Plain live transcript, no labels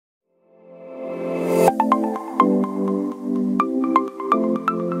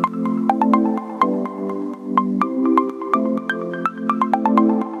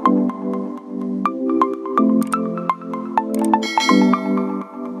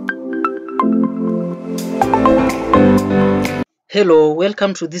Hello,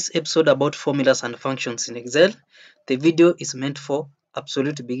 welcome to this episode about formulas and functions in Excel. The video is meant for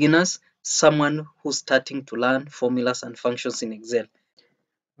absolute beginners, someone who's starting to learn formulas and functions in Excel.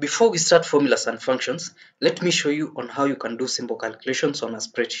 Before we start formulas and functions, let me show you on how you can do simple calculations on a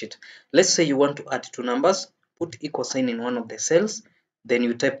spreadsheet. Let's say you want to add two numbers, put equal sign in one of the cells, then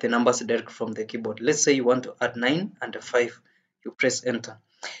you type the numbers direct from the keyboard. Let's say you want to add 9 and a 5, you press enter.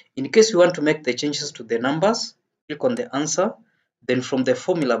 In case you want to make the changes to the numbers, click on the answer. Then from the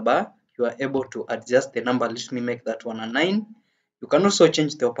formula bar, you are able to adjust the number. Let me make that one a 9. You can also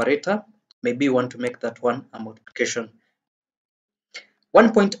change the operator. Maybe you want to make that one a multiplication.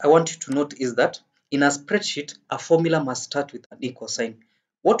 One point I want you to note is that in a spreadsheet, a formula must start with an equal sign.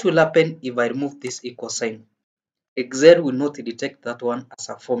 What will happen if I remove this equal sign? Excel will not detect that one as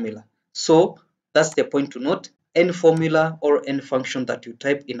a formula. So that's the point to note. Any formula or any function that you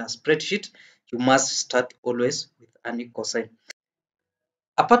type in a spreadsheet, you must start always with an equal sign.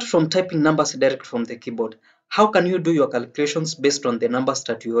 Apart from typing numbers direct from the keyboard, how can you do your calculations based on the numbers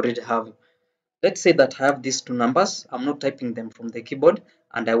that you already have? Let's say that I have these two numbers, I'm not typing them from the keyboard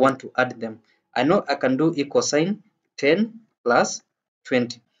and I want to add them. I know I can do equal sign 10 plus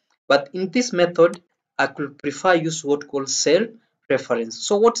 20. But in this method, I could prefer use what called cell reference.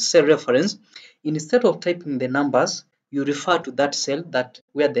 So what is cell reference? Instead of typing the numbers, you refer to that cell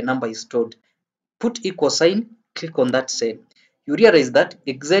where the number is stored. Put equal sign, click on that cell. You realize that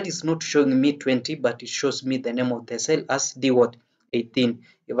Excel is not showing me 20, but it shows me the name of the cell as D18.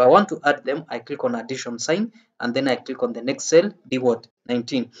 If I want to add them, I click on addition sign, and then I click on the next cell,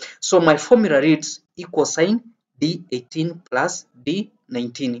 D19. So my formula reads equal sign D18 plus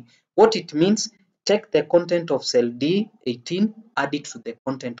D19. What it means, take the content of cell D18, add it to the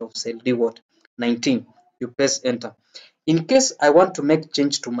content of cell D19. You press enter. In case I want to make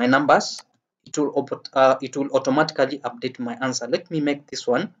change to my numbers, it will automatically update my answer. Let me make this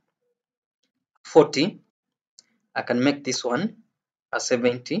one 40. I can make this one a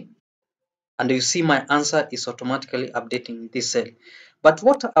 70. And you see my answer is automatically updating in this cell. But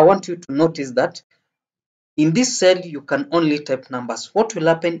what I want you to notice that in this cell, you can only type numbers. What will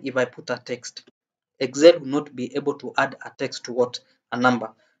happen if I put a text? Excel will not be able to add a text to what? A number.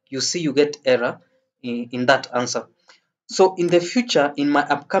 You see you get error in that answer. So in the future, in my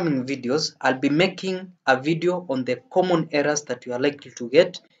upcoming videos, I'll be making a video on the common errors that you are likely to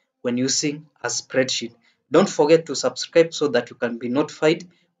get when using a spreadsheet. Don't forget to subscribe so that you can be notified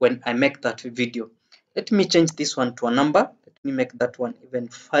when I make that video. Let me change this one to a number. Let me make that one even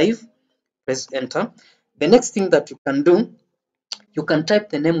 5. Press enter. The next thing that you can do, you can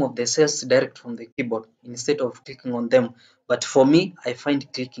type the name of the cells direct from the keyboard instead of clicking on them. But for me, I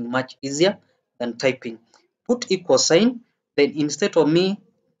find clicking much easier than typing. Put equal sign, then instead of me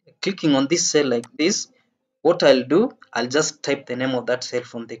clicking on this cell like this, what I'll do, I'll just type the name of that cell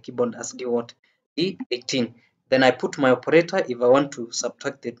from the keyboard as D18. Then I put my operator. If I want to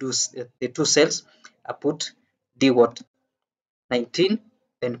subtract the two cells, I put D19,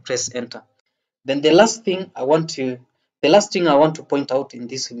 then press enter. Then the last thing I want to point out in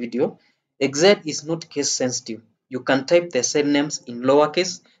this video, Excel is not case sensitive. You can type the cell names in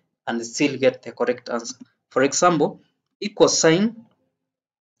lowercase and still get the correct answer. For example, equal sign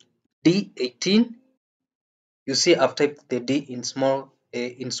D18. You see I've typed the D in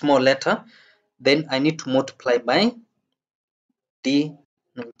small letter. Then I need to multiply by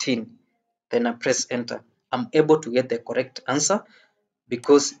D19. Then I press enter. I'm able to get the correct answer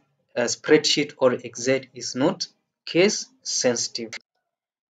because a spreadsheet or Excel is not case sensitive.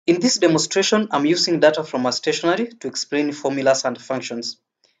 In this demonstration, I'm using data from a stationery to explain formulas and functions.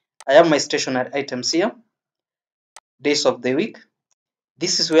 I have my stationery items here, days of the week.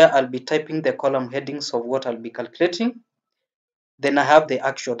 This is where I'll be typing the column headings of what I'll be calculating. Then I have the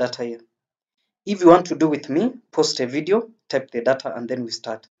actual data here. If you want to do with me, post a video, type the data, and then we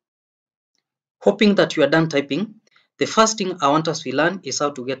start. Hoping that you are done typing, the first thing I want us to learn is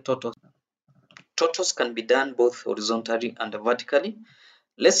how to get totals. Totals can be done both horizontally and vertically.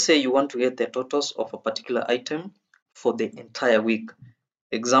 Let's say you want to get the totals of a particular item for the entire week.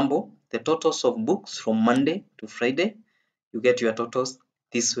 Example, the totals of books from Monday to Friday, you get your totals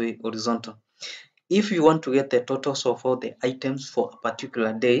this way, horizontal. If you want to get the totals of all the items for a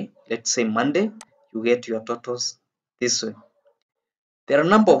particular day, let's say Monday, you get your totals this way. There are a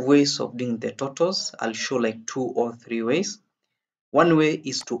number of ways of doing the totals. I'll show like 2 or 3 ways. One way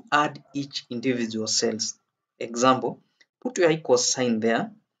is to add each individual cells. Example, put your equal sign there,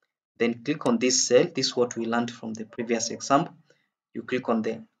 then click on this cell. This is what we learned from the previous example. You click on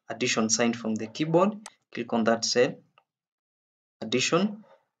the addition sign from the keyboard, click on that cell, addition,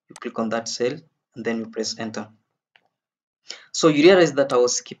 you click on that cell, and then you press enter. So you realize that I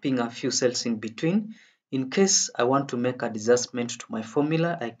was skipping a few cells in between. In case I want to make an adjustment to my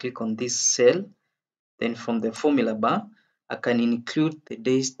formula, I click on this cell. Then from the formula bar, I can include the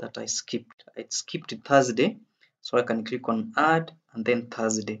days that I skipped. I skipped Thursday, so I can click on add and then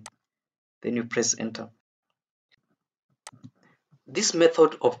Thursday. Then you press enter. This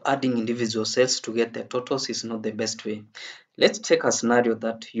method of adding individual cells to get their totals is not the best way. Let's take a scenario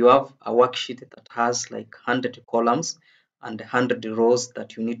that you have a worksheet that has like 100 columns and 100 rows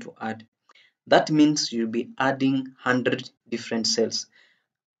that you need to add. That means you'll be adding 100 different cells.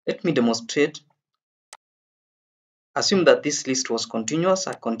 Let me demonstrate. Assume that this list was continuous.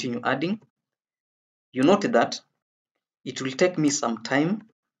 I continue adding. You note that it will take me some time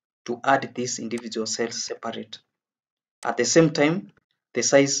to add these individual cells separate. At the same time, the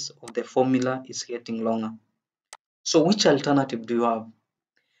size of the formula is getting longer. So which alternative do you have?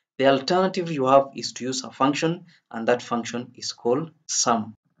 The alternative you have is to use a function, and that function is called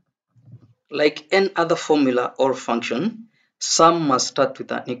sum. Like any other formula or function, sum must start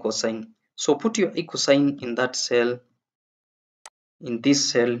with an equal sign. So put your equal sign in that cell, in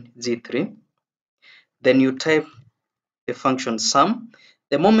this cell G3. Then you type the function sum.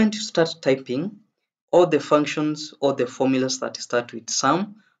 The moment you start typing, all the functions or the formulas that start with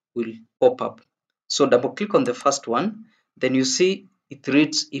sum will pop up. So double click on the first one, then you see it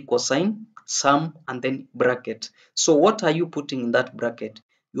reads equal sign, sum, and then bracket. So what are you putting in that bracket?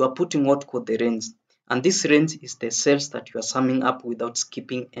 You are putting what called the range. And this range is the cells that you are summing up without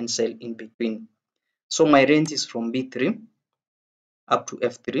skipping any cell in between. So my range is from B3 up to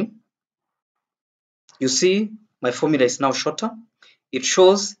F3. You see my formula is now shorter. It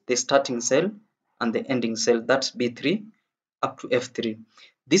shows the starting cell and the ending cell, that's B3 up to F3.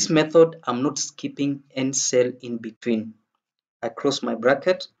 This method, I'm not skipping any cell in between. I close my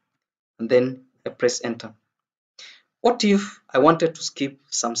bracket and then I press enter. What if I wanted to skip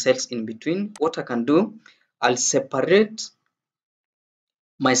some cells in between? What I can do, I'll separate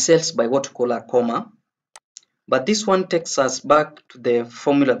my cells by what we call a comma. But this one takes us back to the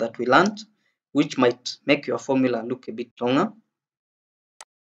formula that we learned, which might make your formula look a bit longer.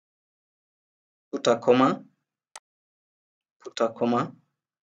 Put a comma, put a comma.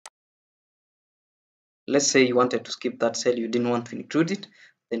 Let's say you wanted to skip that cell, you didn't want to include it,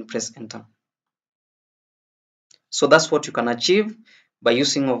 then press enter. So that's what you can achieve by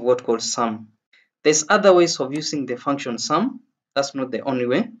using of what called sum. There's other ways of using the function sum. That's not the only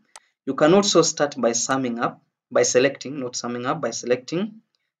way. You can also start by summing up, by selecting, not summing up, by selecting.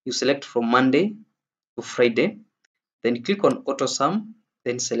 You select from Monday to Friday, then click on auto sum,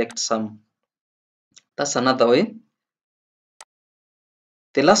 then select sum. That's another way.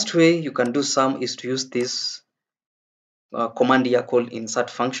 The last way you can do sum is to use this command here called insert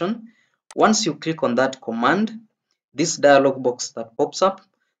function. Once you click on that command, this dialog box that pops up,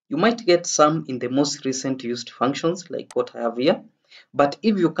 you might get some in the most recent used functions like what I have here. But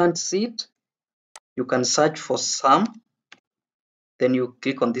if you can't see it, you can search for sum. Then you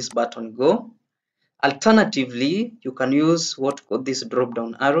click on this button, go. Alternatively, you can use what called this drop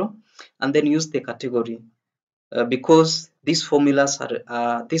down arrow and then use the category because these formulas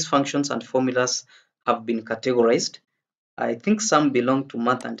are these functions and formulas have been categorized. I think some belong to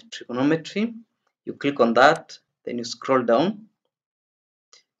math and trigonometry. You click on that, then you scroll down.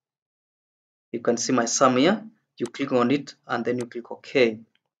 You can see my sum here. You click on it and then you click OK.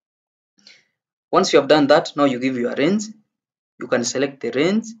 Once you have done that, now you give your range. You can select the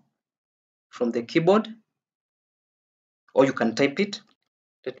range from the keyboard or you can type it.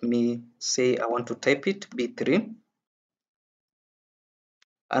 Let me say I want to type it B3.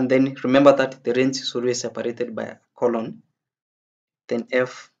 And then remember that the range is always separated by a colon. Then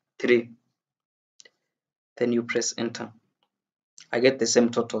F3. Then you press enter. I get the same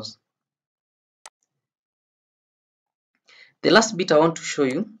totals. The last bit I want to show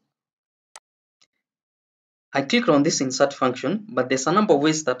you, I click on this insert function, but there's a number of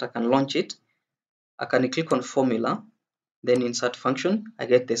ways that I can launch it. I can click on formula, then insert function. I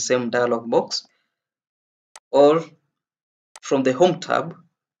get the same dialog box. Or from the home tab,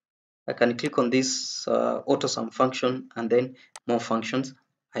 I can click on this auto sum function and then more functions.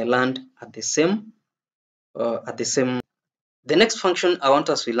 I land at the same. The next function I want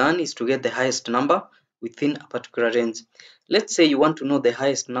us to learn is to get the highest number within a particular range. Let's say you want to know the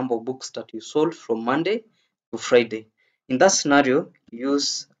highest number of books that you sold from Monday to Friday. In that scenario,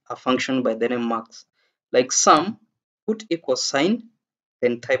 use a function by the name max. Like sum, put equal sign,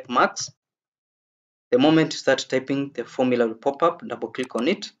 then type max. The moment you start typing, the formula will pop up, double click on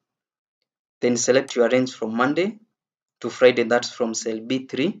it. Then select your range from Monday to Friday, that's from cell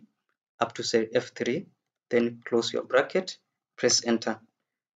B3 up to cell F3. then close your bracket, press enter.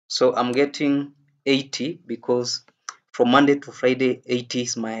 So I'm getting 80 because from Monday to Friday 80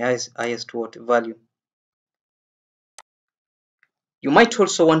 is my highest value. You might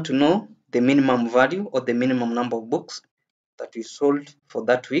also want to know the minimum value or the minimum number of books that you sold for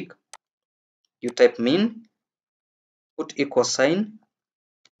that week. You type min, put equal sign,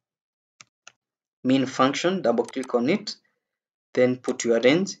 min function, double click on it, then put your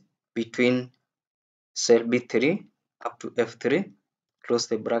range between cell B3 up to F3, close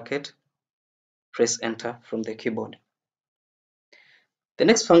the bracket, press enter from the keyboard. The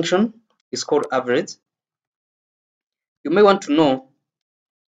next function is called average. You may want to know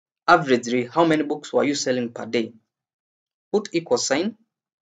averagely how many books were you selling per day. Put equal sign,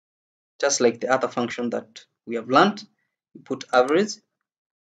 just like the other function that we have learned. You put average,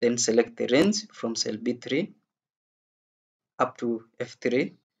 then select the range from cell B3 up to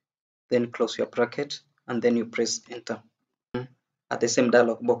F3, then close your bracket, and then you press enter at the same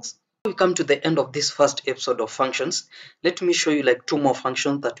dialog box. We come to the end of this first episode of functions. Let me show you like 2 more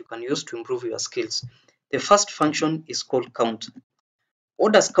functions that you can use to improve your skills. The first function is called count.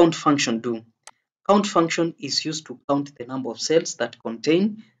 What does count function do? Count function is used to count the number of cells that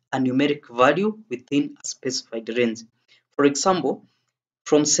contain a numeric value within a specified range. For example,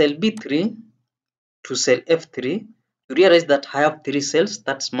 from cell B3 to cell F3, you realize that I have 3 cells,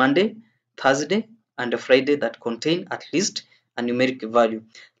 that's Monday, Thursday, and Friday, that contain at least a numeric value.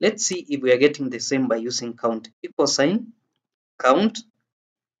 Let's see if we are getting the same by using count. Equal sign, count.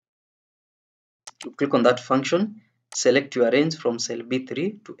 You click on that function, select your range from cell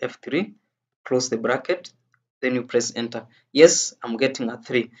B3 to F3, close the bracket, then you press enter. Yes, I'm getting a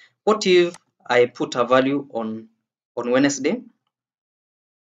 3. What if I put a value on Wednesday,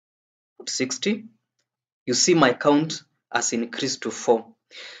 put 60? You see my count has increased to 4.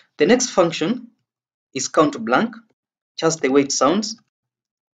 The next function is count blank, just the way it sounds.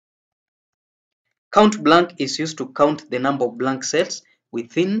 Count blank is used to count the number of blank cells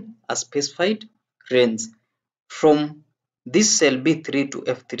within a specified range. From this cell B3 to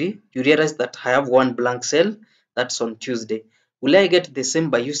F3, you realize that I have 1 blank cell, that's on Tuesday. Will I get the same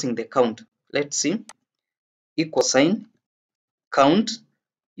by using the count? Let's see. Equal sign, count.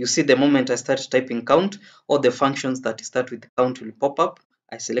 You see the moment I start typing count, all the functions that start with count will pop up.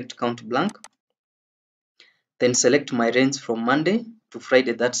 I select count blank, then select my range from Monday to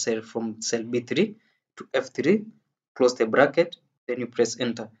Friday, that's cell from cell B3 to F3, close the bracket, then you press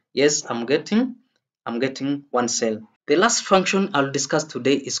enter. Yes, I'm getting 1 cell. The last function I'll discuss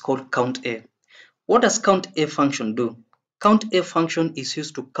today is called count A. What does count A function do? Count A function is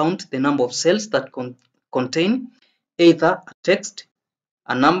used to count the number of cells that contain either a text,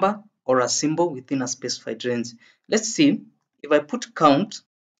 a number, or a symbol within a specified range. Let's see. If I put count,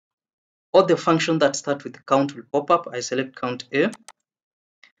 all the functions that start with count will pop up. I select count A,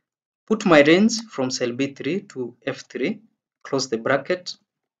 put my range from cell B3 to F3, close the bracket,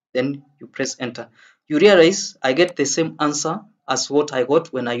 then you press enter. You realize I get the same answer as what I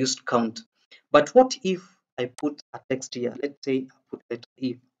got when I used count. But what if I put a text here? Let's say I put letter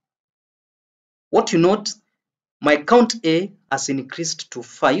E. What you note, my count A has increased to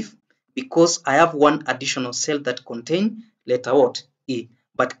 5 because I have 1 additional cell that contain letter what? E.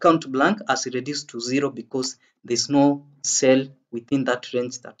 But count blank has reduced to 0 because there's no cell within that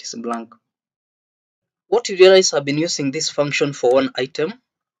range that is blank. What you realize, I've been using this function for 1 item,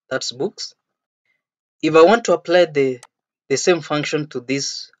 that's books. If I want to apply the same function to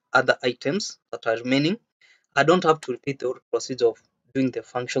these other items that are remaining, I don't have to repeat the whole procedure of doing the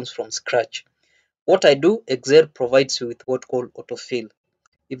functions from scratch. What I do, Excel provides you with what called autofill.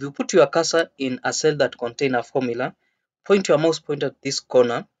 If you put your cursor in a cell that contains a formula, point your mouse pointer at this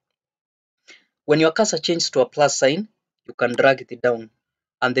corner. When your cursor changes to a plus sign, you can drag it down,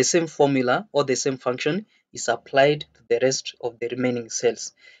 and the same formula or the same function is applied to the rest of the remaining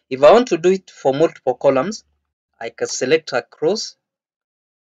cells. If I want to do it for multiple columns, I can select across,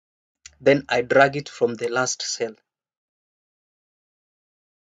 then I drag it from the last cell,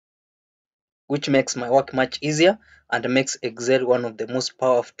 which makes my work much easier and makes Excel one of the most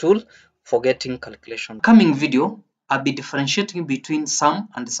powerful tools for getting calculation. Coming video, I'll be differentiating between sum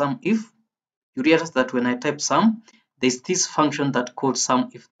and SUMIF. You realize that when I type sum, there's this function that called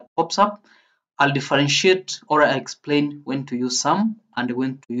SUMIF that pops up. I'll differentiate, or I explain when to use sum and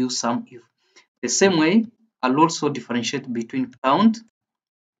when to use SUMIF. The same way, I'll also differentiate between count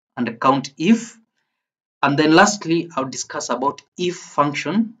and COUNTIF. And then lastly, I'll discuss about if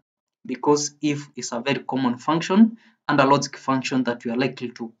function, because if is a very common function and a logic function that you are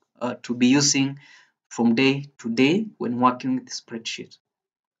likely to be using from day to day when working with the spreadsheet.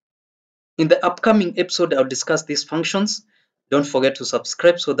 In the upcoming episode, I'll discuss these functions. Don't forget to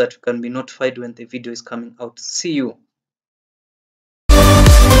subscribe so that you can be notified when the video is coming out. See you.